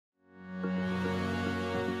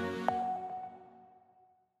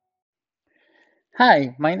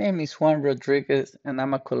Hi, my name is Juan Rodriguez, and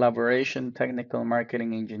I'm a collaboration technical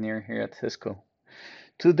marketing engineer here at Cisco.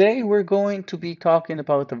 Today, we're going to be talking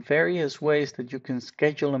about the various ways that you can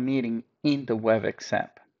schedule a meeting in the Webex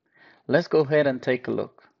app. Let's go ahead and take a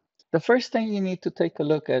look. The first thing you need to take a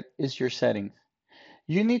look at is your settings.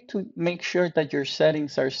 You need to make sure that your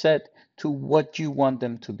settings are set to what you want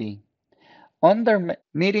them to be. Under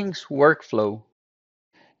Meetings Workflow,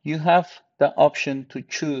 you have the option to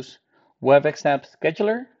choose Webex App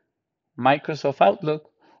Scheduler, Microsoft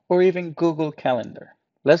Outlook, or even Google Calendar.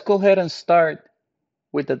 Let's go ahead and start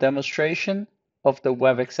with the demonstration of the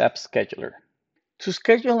Webex App Scheduler. To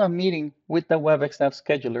schedule a meeting with the Webex App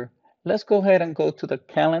Scheduler, let's go ahead and go to the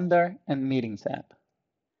Calendar and Meetings app.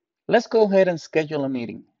 Let's go ahead and schedule a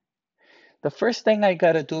meeting. The first thing I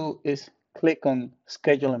gotta do is click on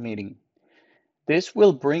Schedule a Meeting. This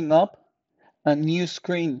will bring up a new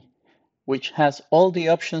screen which has all the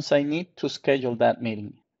options I need to schedule that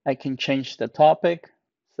meeting. I can change the topic,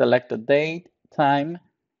 select a date, time,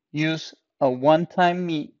 use a one-time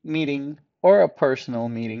meeting or a personal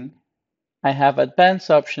meeting. I have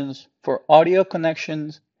advanced options for audio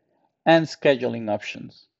connections and scheduling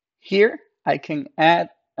options. Here, I can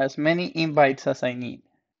add as many invites as I need,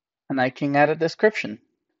 and I can add a description.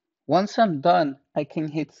 Once I'm done, I can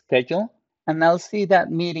hit schedule, and I'll see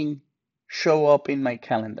that meeting show up in my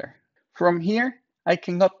calendar. From here, I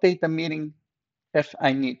can update the meeting if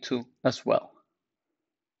I need to as well.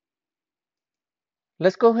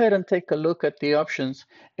 Let's go ahead and take a look at the options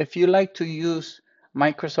if you like to use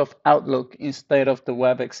Microsoft Outlook instead of the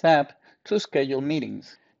Webex app to schedule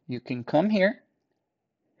meetings. You can come here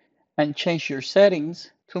and change your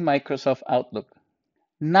settings to Microsoft Outlook.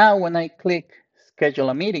 Now, when I click Schedule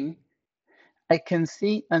a Meeting, I can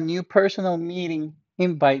see a new personal meeting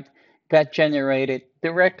invite got generated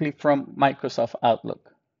directly from Microsoft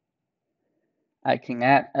Outlook. I can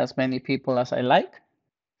add as many people as I like,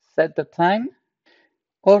 set the time,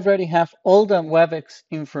 already have all the Webex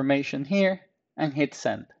information here, and hit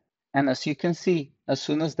send. And as you can see, as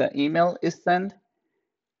soon as the email is sent,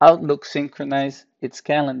 Outlook synchronizes its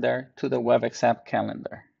calendar to the Webex app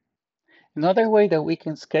calendar. Another way that we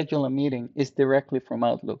can schedule a meeting is directly from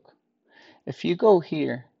Outlook. If you go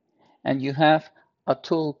here and you have a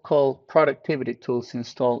tool called Productivity Tools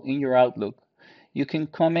installed in your Outlook, you can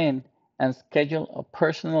come in and schedule a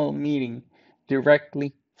personal meeting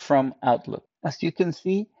directly from Outlook. As you can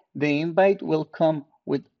see, the invite will come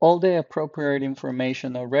with all the appropriate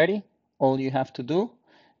information already. All you have to do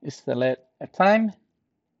is select a time,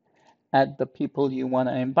 add the people you want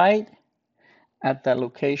to invite, add the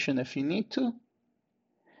location if you need to,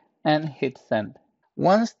 and hit send.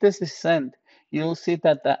 Once this is sent, you'll see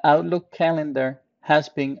that the Outlook calendar has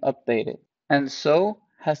been updated, and so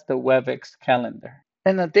has the Webex calendar.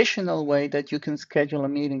 An additional way that you can schedule a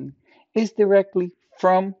meeting is directly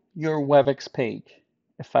from your Webex page.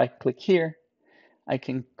 If I click here, I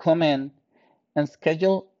can come in and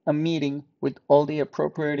schedule a meeting with all the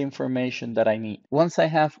appropriate information that I need. Once I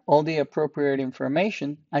have all the appropriate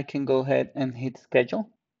information, I can go ahead and hit schedule,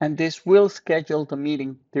 and this will schedule the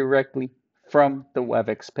meeting directly from the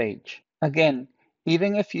Webex page. Again,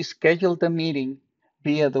 even if you schedule the meeting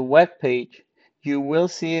via the web page, you will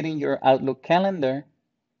see it in your Outlook calendar,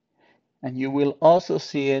 and you will also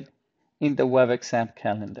see it in the Webex app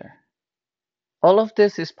calendar. All of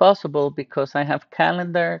this is possible because I have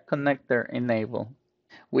Calendar Connector enabled,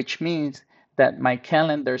 which means that my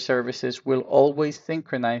calendar services will always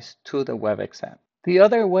synchronize to the Webex app. The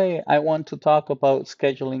other way I want to talk about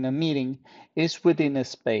scheduling a meeting is within a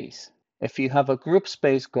space. If you have a group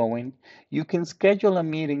space going, you can schedule a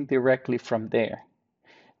meeting directly from there.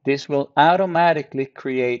 This will automatically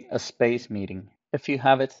create a space meeting. If you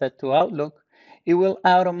have it set to Outlook, it will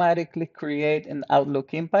automatically create an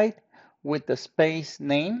Outlook invite with the space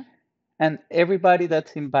name and everybody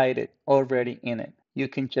that's invited already in it. You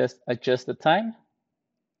can just adjust the time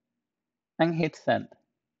and hit send.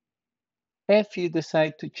 If you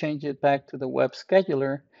decide to change it back to the web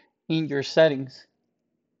scheduler in your settings,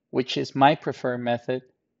 which is my preferred method,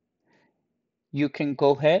 you can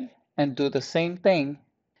go ahead and do the same thing.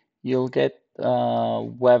 You'll get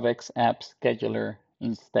Webex app scheduler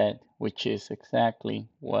instead, which is exactly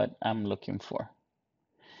what I'm looking for.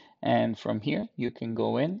 And from here, you can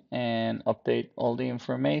go in and update all the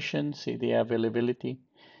information, see the availability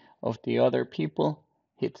of the other people,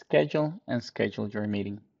 hit schedule, and schedule your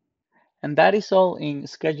meeting. And that is all in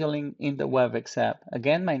scheduling in the Webex app.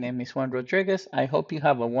 Again, my name is Juan Rodriguez. I hope you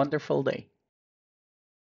have a wonderful day.